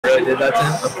did that to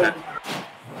him? Okay.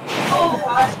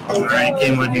 Alright,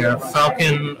 game one here.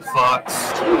 Falcon, Fox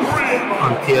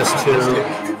on PS2.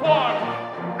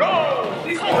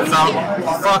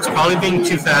 Fox probably being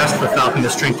too fast for Falcon to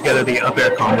string together the up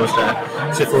air combos that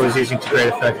Xifl was using to great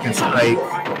effect against Ike.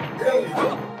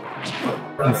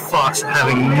 And Fox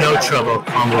having no trouble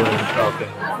comboing Falcon.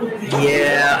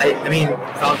 Yeah, I mean,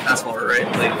 Falcon fast forward, right?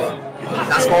 Like,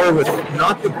 fast forward with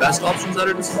not the best options at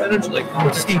a disadvantage. Like,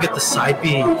 Just need to get the side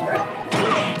B.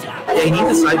 Yeah, you need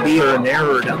the side B or an air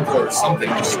or a down throw or something.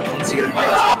 Just needs to get it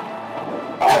fast.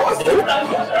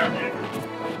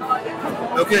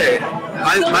 Okay.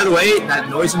 By the way, that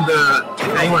noise in the...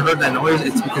 If anyone heard that noise,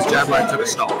 it's because Jabline took a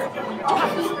stock.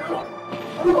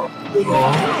 Oh,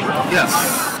 Yes.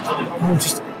 oh,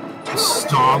 just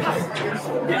stomp.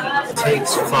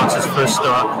 Takes Fox's first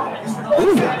stock.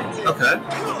 Ooh. Okay.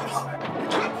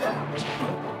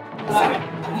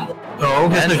 Oh,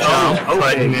 gets the jump. Okay.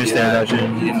 But he missed that. He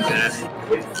didn't get it.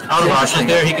 Out of options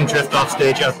there, he can drift off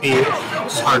stage up B.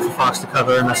 It's hard for Fox to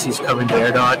cover unless he's covering the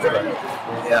air dodge. But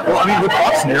Yeah. Well, I mean, would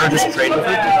Fox and Air just trade with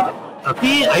it? up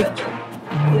B,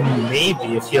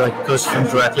 maybe if he like goes from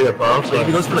directly above. Like, if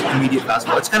he goes for like immediate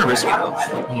fastball, it's kind of risky though.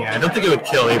 Yeah, I don't think it would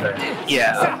kill either.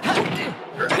 Yeah.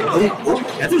 Oh,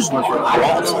 Panther just went for a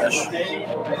wall smash. Oh,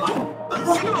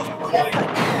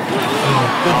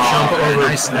 good jump over.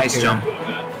 Nice jump.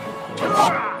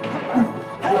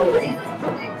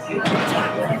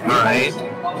 Alright.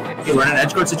 Okay, we're in an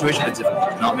edge guard situation that's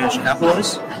not managed to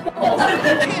capitalize.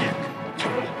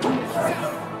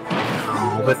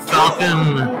 With Falcon,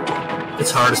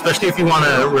 it's hard, especially if you want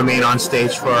to remain on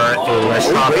stage for a ledge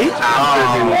drop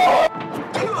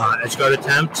after the edge guard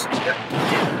attempt.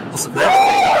 Also,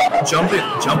 that jump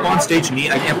on stage knee,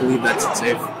 I can't believe that's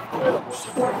safe.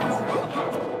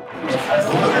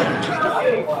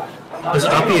 This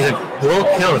uppy will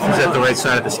kill if he's at the right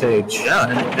side of the stage. Yeah,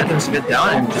 and Panther's to get down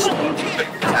and just...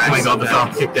 Oh my god, the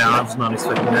Falcon kicked down. I was not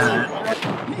expecting that.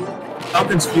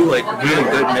 Falcons feel like really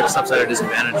good mixed ups at a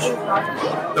disadvantage.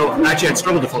 Though, actually, I'd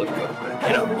struggle to fully go, but,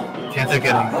 you know. Panther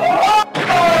getting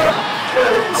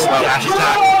dash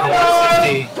attack for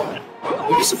 150.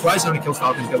 I'd be surprised how many kills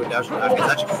Falcons get with dash attack. It's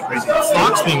actually crazy.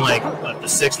 Fox being like what, the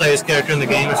 6th latest character in the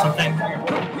game or something?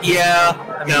 Yeah.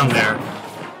 Down there.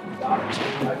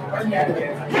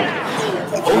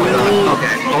 Oh,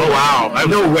 okay. Oh wow.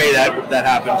 No way that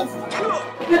happened.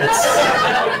 That's...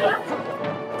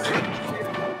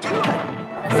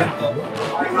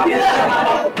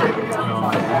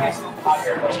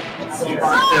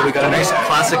 There we got a nice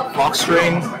classic box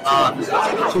string.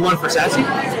 2-1 for Sassy.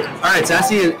 Alright,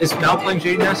 Sassy is now playing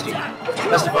Jade Nasty.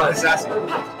 Best of 5. Sassy.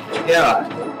 Yeah.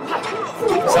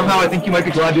 Somehow I think you might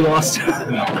be glad you lost.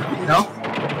 No?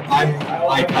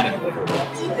 I kind of.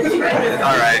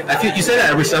 Alright. I feel you say that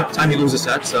every time you lose a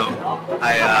set, so Do I?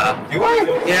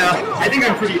 yeah. I think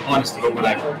I'm pretty honest about what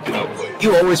I do know.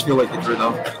 You always feel like you threw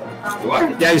though. Do I?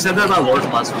 Yeah, you said that about Lord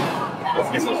last week.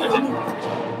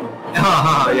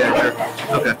 Yeah, sure.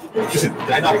 Okay. Did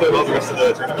I not play well the rest of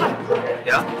the tournament?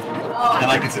 Yeah. And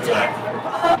I consider that.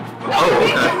 Oh,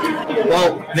 okay. Well,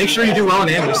 make sure you do well in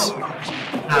Ames.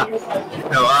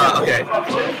 No, okay.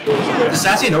 Does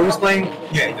Sassy know who's playing?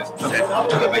 Yeah, he does. Okay.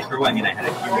 But by throw, I mean I had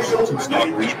a huge 2-stock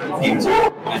lead in games,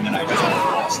 and then I just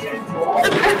lost. I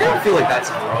don't feel like that's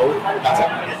a throw. That's it.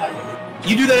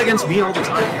 You do that against me all the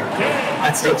time.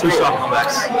 That's still 2-stock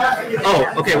comebacks. Oh,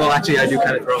 okay, well actually I do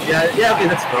kind of throw. Yeah, okay,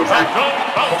 that's a throw.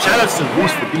 Shout outs to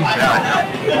Bruce for being bad.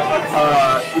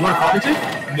 You want to call me too?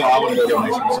 No, I want to go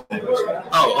nice and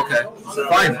Oh, okay.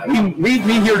 Fine. Leave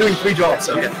me here doing 3 jobs,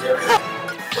 okay?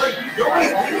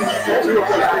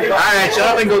 Alright, shut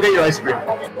up and go get your ice cream.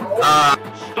 I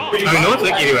don't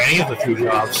think you do any of the 2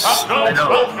 jobs. I know.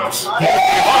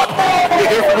 You're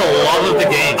here for the love of the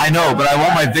game. I know, but I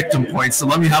want my victim points, so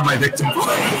let me have my victim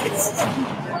points.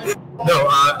 No,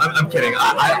 I'm kidding.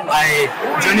 I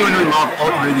genuinely love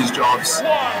all 3 of these jobs.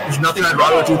 There's nothing I'd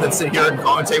rather do than sit here and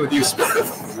commentate with you,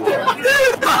 Smith.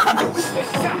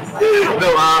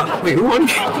 No, wait, who won?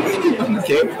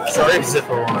 Okay, sorry,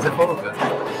 Xifl. Okay.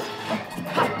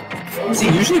 See,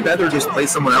 usually Better just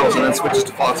plays someone else and then switches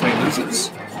to Fox when he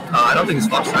loses. I don't think his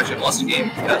Fox actually lost a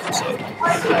game yet, so.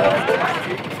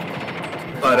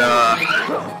 But,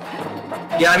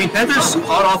 yeah, I mean, Panther's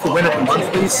hot off a win at the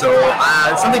monthly, so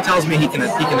something tells me he can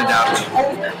adapt.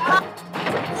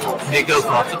 Did he go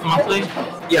Fox at the monthly?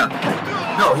 Yeah.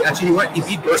 No, actually, he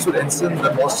beat Burst with Instant,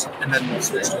 then lost, and then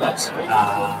switched to Fox.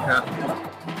 Yeah.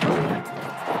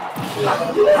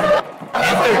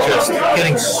 Panther just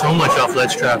getting so much off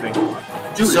ledge trapping.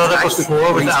 Dude, saw that actually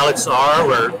before with crazy. Alex R,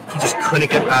 where he just couldn't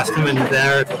get past him, and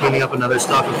there cleaning up another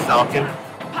stock with Falcon.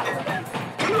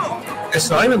 It's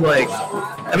not even like,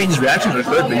 I mean, his reactions are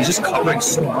good, but he's just covering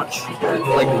so much.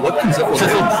 Like, what can Xifl do?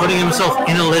 Xifl putting himself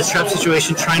in a ledge trap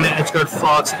situation, trying to edge guard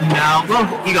Fox, and now, well,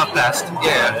 he got past.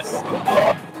 Yeah.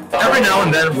 Every now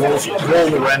and then, roll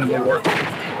will randomly work,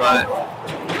 but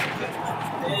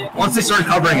once they start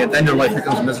covering it, then your life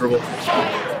becomes miserable.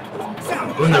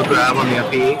 Window grab on the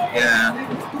up B. Yeah.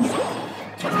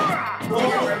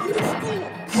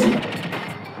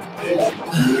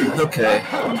 Okay.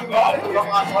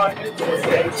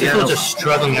 Xifl just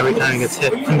struggling every time he gets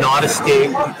hit. Cannot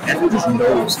escape. And he just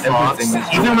knows everything.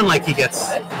 Even when like he gets,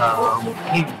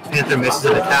 Panther misses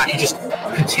an attack, he just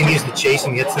continues to chase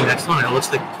and gets the next one. And it looks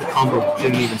like the combo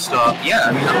didn't even stop. Yeah,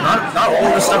 I mean, not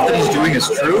all the stuff that he's doing is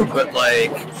true, but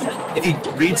like, if he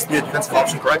reads the defensive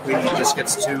option correctly, he just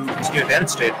gets to his new advantage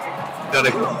state.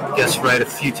 Gotta guess right a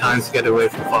few times to get away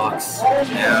from Fox.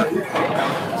 Yeah.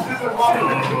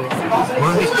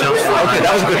 One of these jumps. Okay,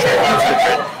 that was a good trade.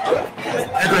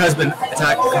 Panther has been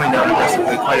coming down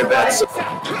aggressively quite a bit. So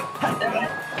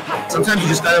sometimes you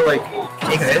just gotta like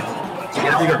take a hit to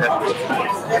get a bigger hit.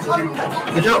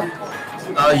 Good job.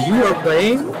 You are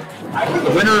playing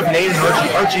the winner of Nate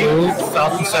and Archie.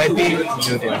 Falcon side B.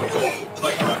 No damage.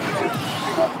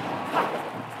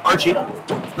 Archie,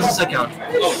 what's the second count?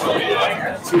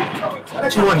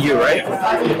 2-1-U, right?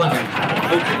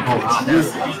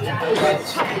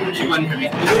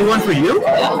 2-1 for you?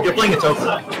 You're playing a token.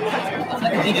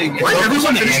 Why did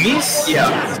everyone finish? Yeah.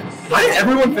 Why did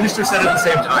everyone finish their set at the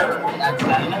same time?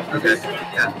 Okay.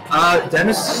 Yeah.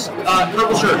 Dennis,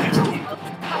 purple shirt.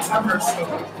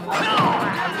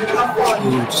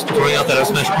 Ooh, just throwing out that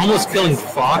Xifl, almost killing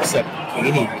Fox at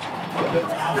 80.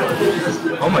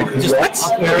 Oh my god. Just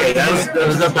okay, that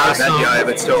was not bad DI,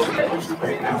 but still.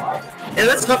 Yeah,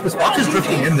 that's tough because Fox is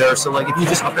drifting in there, so like if you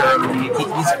just up air him,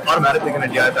 he's automatically going to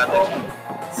DI badly.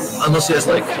 Unless he has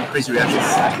like crazy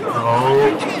reactions.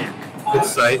 Oh, good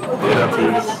sight. Good up B.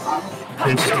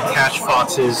 And just to catch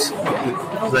Fox's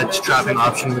ledge trapping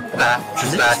option with that,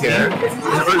 just back air.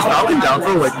 His Falcon down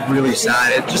throw like really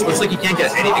sad. It just looks like he can't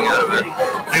get anything out of it.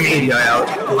 I mean, DI out.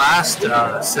 Last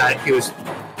set he was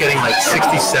getting like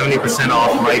 60-70%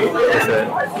 off right with it.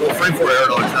 Well, frame 4 air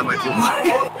dollars, that might do.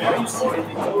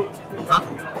 Huh?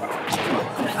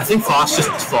 I think Fox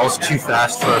just falls too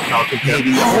fast for a Falcon.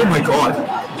 Maybe. Oh my god.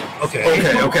 Okay.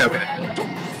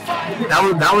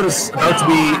 That was about to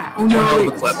be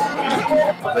the clip.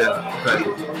 Yeah, okay.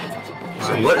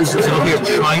 So what is this over here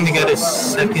trying to get his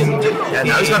second? Yeah,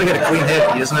 now he's got to get a clean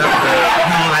hit. He doesn't have to.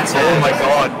 No, that's it. Oh my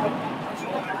god.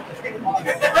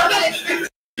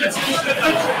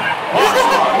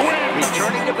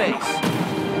 Returning to base.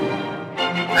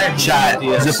 Hey, chat.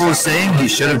 Xifl was saying he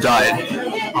should have died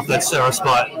off that Sarah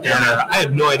spot down there. I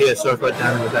had no idea Sarah spot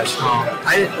down there was that strong.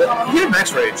 He had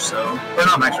max rage, so or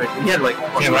not max rage. He had like.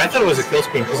 Yeah, but I thought it was a kill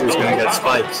screen because he was going to get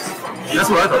spikes. That's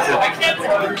what I thought too.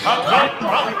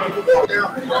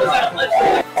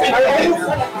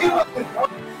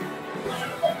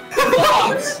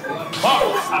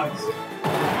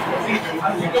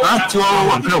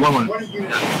 2-1. No, 1-1.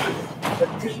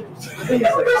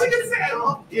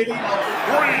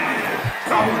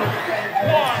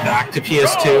 Back to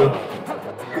PS2.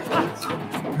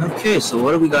 Okay, so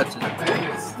what do we got today? I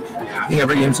think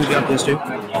every game's going to be on PS2.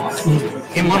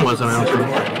 Game 1 was on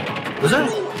PS2. Was it?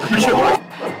 I'm pretty sure.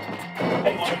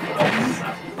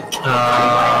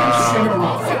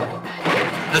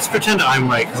 Let's pretend I'm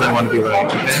right because I want to be right.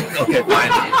 Okay,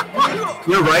 fine.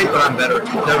 You're right, but I'm better.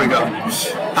 There we go.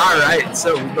 Alright,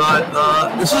 so we got,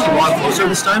 this is a lot closer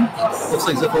this time. Looks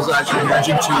like Xifl's actually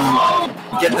managing to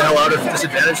get the hell out of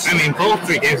disadvantage. I mean, both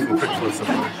 3 games have been pretty close so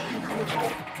far.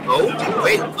 Oh,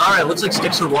 wait. Alright, looks like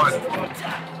sticks are 1.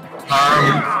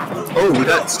 Oh, we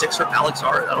got sticks for Alex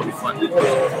R. That'll be fun.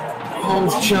 Oh,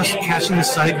 just catching the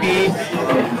side B. Is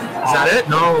that it?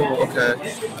 No, okay.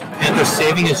 Panther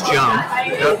saving his jump.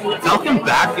 Falcon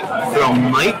back throw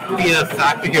might be a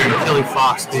factor here in killing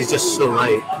Fox because he's just so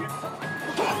light.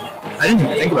 I didn't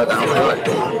even think about that.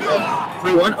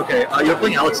 3-1? Okay, you're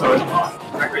playing Alex R.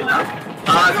 right now.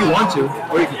 If you want to,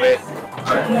 or you can wait.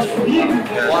 Alright.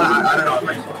 Well, I don't know.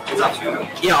 It's off stream.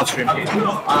 Yeah, off stream.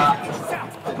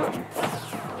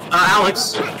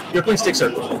 Alex, you're playing stick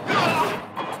circle.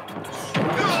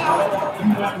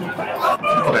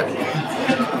 Okay.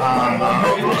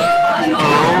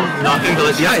 Nothing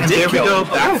delicious. Yeah, it did. There we go.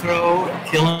 Back throw,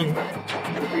 killing.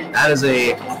 That is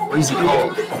a crazy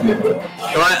call.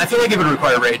 So I feel like it would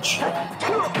require rage.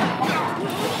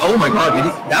 Oh my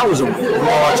god, that was a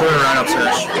raw turnaround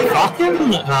upstairs.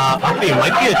 Falcon up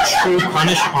might be a true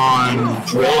punish on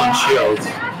drill and shield.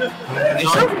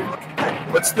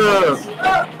 What's the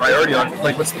priority on,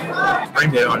 like, what's the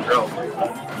frame data on drill?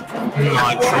 I'm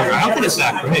not sure. I don't think it's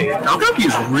that great. Alcopy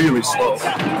is really slow.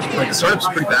 Like, the startup's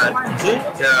pretty bad. Is it?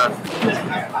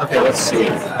 Yeah. Okay, let's see.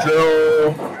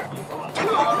 Drill.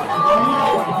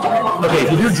 Okay,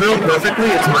 if you do drill perfectly,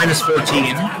 it's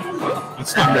 -14.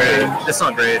 It's not great. It's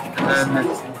not great.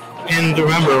 And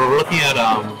remember, we're looking at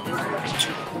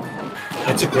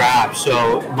it's a grab,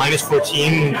 so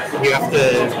 -14. You have to.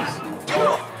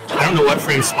 I don't know what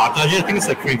frame spot dodge is. I think it's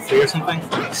like frame 3 or something.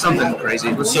 Something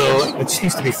crazy. So it just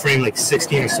needs to be frame like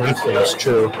 16 or 17. That's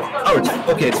true. Oh,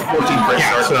 okay, it's 14 frames.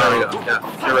 Yeah, so there we go. Yeah,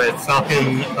 you're right.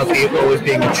 Falcon of 8 always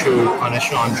being a true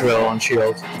punish on drill on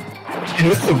shield. And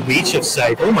with the reach of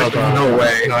sight, Oh my god, no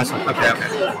way. No, that's not okay.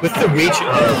 With the reach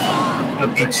of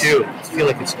B2, I feel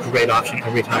like it's a great option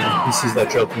every time he sees that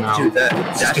drill come out. Dude, that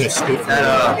it's just gonna scoot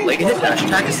that like hit dash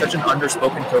attack is such an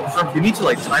underspoken token term. You need to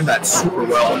like time that super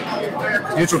well.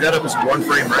 Neutral get up is 1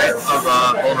 frame right of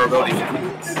vulnerability.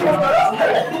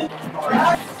 Okay.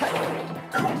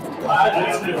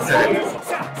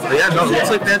 But yeah, no, it looks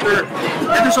like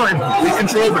Panther's not in complete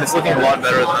control, but it's looking a lot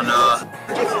better than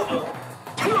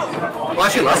well,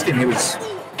 actually, last game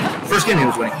first game he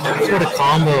was winning. Sort of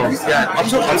combo. Yeah, up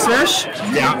smash?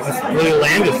 Yeah, really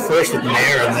landed first with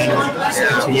Nair and then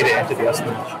continued to enter the up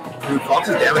smash. Dude,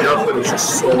 Fox's damage output was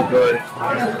just so good.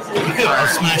 You could up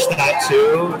smash that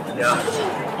too. Yeah.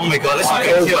 Oh my god, this is a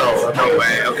good kill. No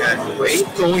way, okay. Wait.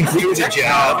 Going through the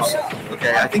jabs.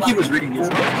 Okay, I think he was reading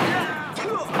neutral.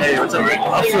 Hey, what's up, Rick?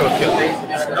 I'll throw a kill.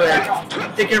 Oh, yeah.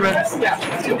 Take care, man. Yeah.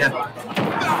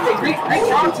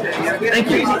 Thank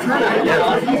you.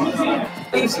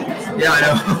 Yeah, I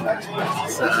know.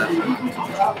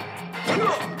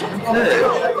 Good.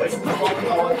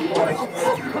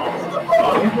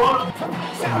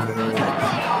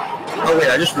 Oh wait,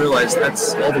 I just realized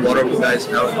that's all the water blue guys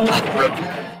now.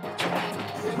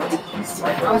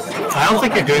 I don't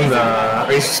think you're doing the.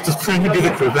 Are you still trying to do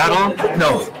the crew battle?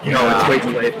 No, it's way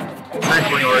too late.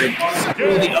 9:20 already.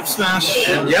 The up smash.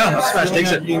 Yeah, up smash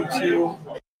takes it.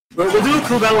 We'll do a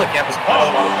crew battle at campus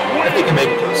class. If they can make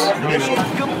it to us.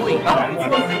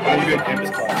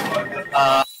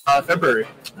 February.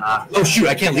 Oh shoot,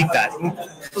 I can't leak that.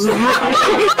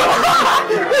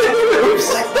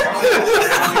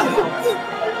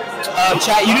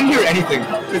 Chat, you didn't hear anything.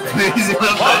 Crazy.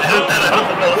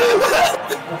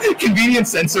 Convenient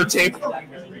sensor tape.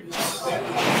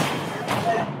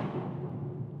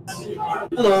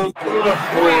 Hello.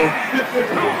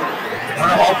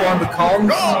 Wanna hop on the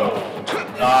comms?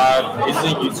 Is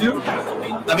it YouTube?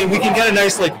 I mean, we can get a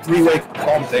nice like 3-way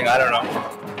calm thing. I don't know.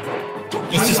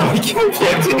 It's just my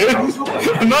gameplay,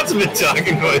 dude. I'm not even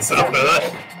talking to myself about that.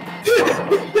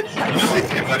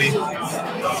 Buddy.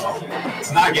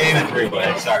 It's not getting a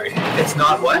 3-way, sorry. It's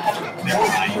not what?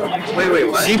 Wait,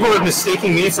 what? People are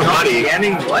mistaking me for Buddy.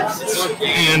 Scanning what?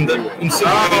 And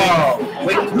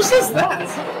wait, who says that?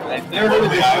 I've never heard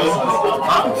of the island.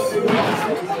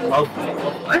 Oh,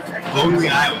 what? Lonely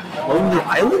Island. Lonely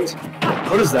Island?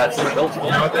 What is that? You know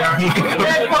what they are?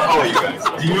 Oh, you guys.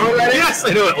 Do you know what that is? yes, I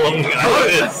know what Lonely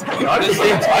Island is. Not at the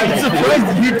same time. I'm surprised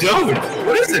you don't.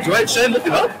 What is it? Should I look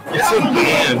it up? It's a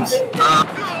band.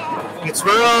 It's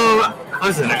where what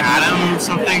is it, Adam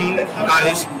something?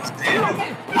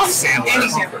 Not Sandler.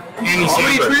 Andy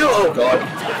Samberg. Trio? Oh god.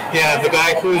 Yeah, the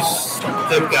guy who's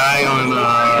the guy on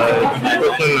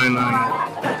Brooklyn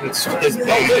Nine-Nine. It's his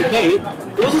band. Hey,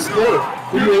 what was this score?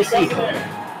 Who do you see?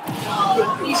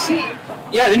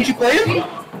 Yeah, didn't you play it?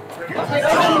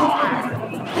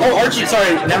 Oh, Archie,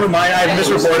 sorry, never mind, I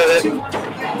misreported it.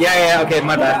 Yeah, okay,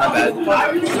 my bad.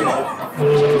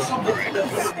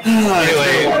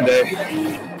 Anyway, one day.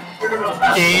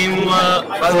 Game 4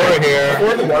 here.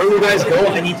 Before the Waterloo guys go,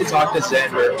 I need to talk to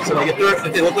Xander. So like, if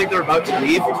they look like they're about to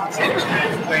leave, Xander's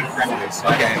playing friendlies.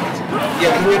 Okay.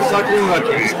 Yeah, can we talk to him about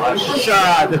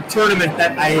Xifl? The tournament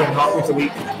that I am not going to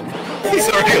leak. He's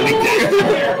already leaked it.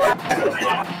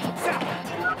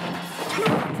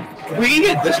 If we can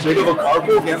get this big of a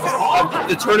carpool,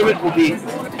 the tournament will be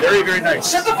very, very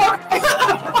nice. Shut the fuck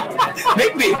up!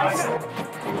 Make me!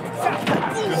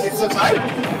 It's exciting.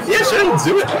 Yeah, sure, let's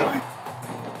do it.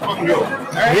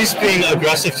 He's being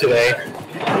aggressive today.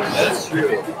 That's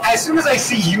true. As soon as I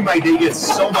see you, my day gets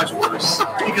so much worse.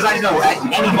 Because I know at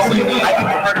any moment I can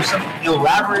be part of some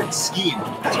elaborate scheme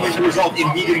that's going to result in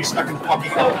me getting stuck in the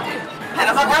fucking hole. And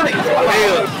I'm not having it.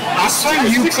 Hey, last time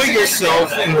you put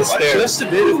yourself in the stairs. Just a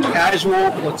bit of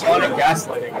casual, platonic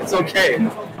gaslighting. It's okay.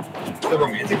 The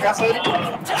romantic gaslighting?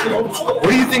 What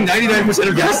do you think 99%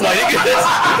 of gaslighting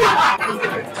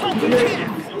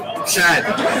is? Chad,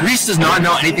 Reese does not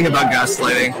know anything about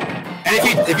gaslighting.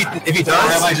 And if he Or am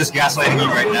does, I just gaslighting you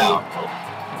right now?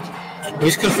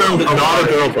 He's confirmed not a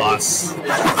girl boss.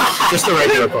 Just a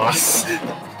regular boss.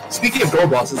 speaking of girl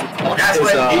bosses,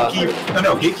 Gaslight, gatekeep.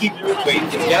 No, gatekeep. Wait, I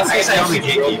guess I only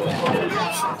gatekeep.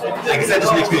 I guess that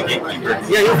just makes me a gatekeeper.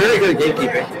 yeah, you're very good at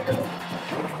gatekeeping.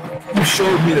 You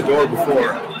showed me the door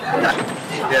before.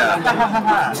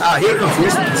 Yeah. Here comes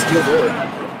Wilson with the steel door.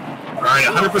 Alright,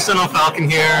 100% on Falcon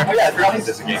here. Oh yeah, I forgot that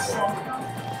this is a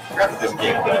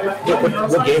game.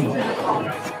 What game?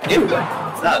 Gameplay.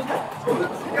 What's that?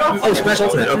 Oh, Smash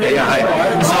Ultimate. Okay, yeah, hi.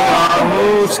 So,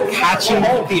 moves, catching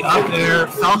the up air.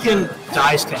 Falcon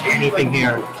dies to anything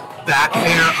here. Back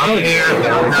air, up air.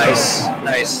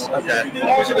 Nice. Okay.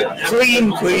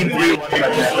 Clean 3-1.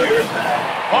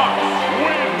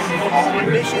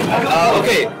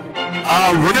 Okay.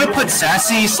 We're gonna put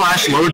Sassy / low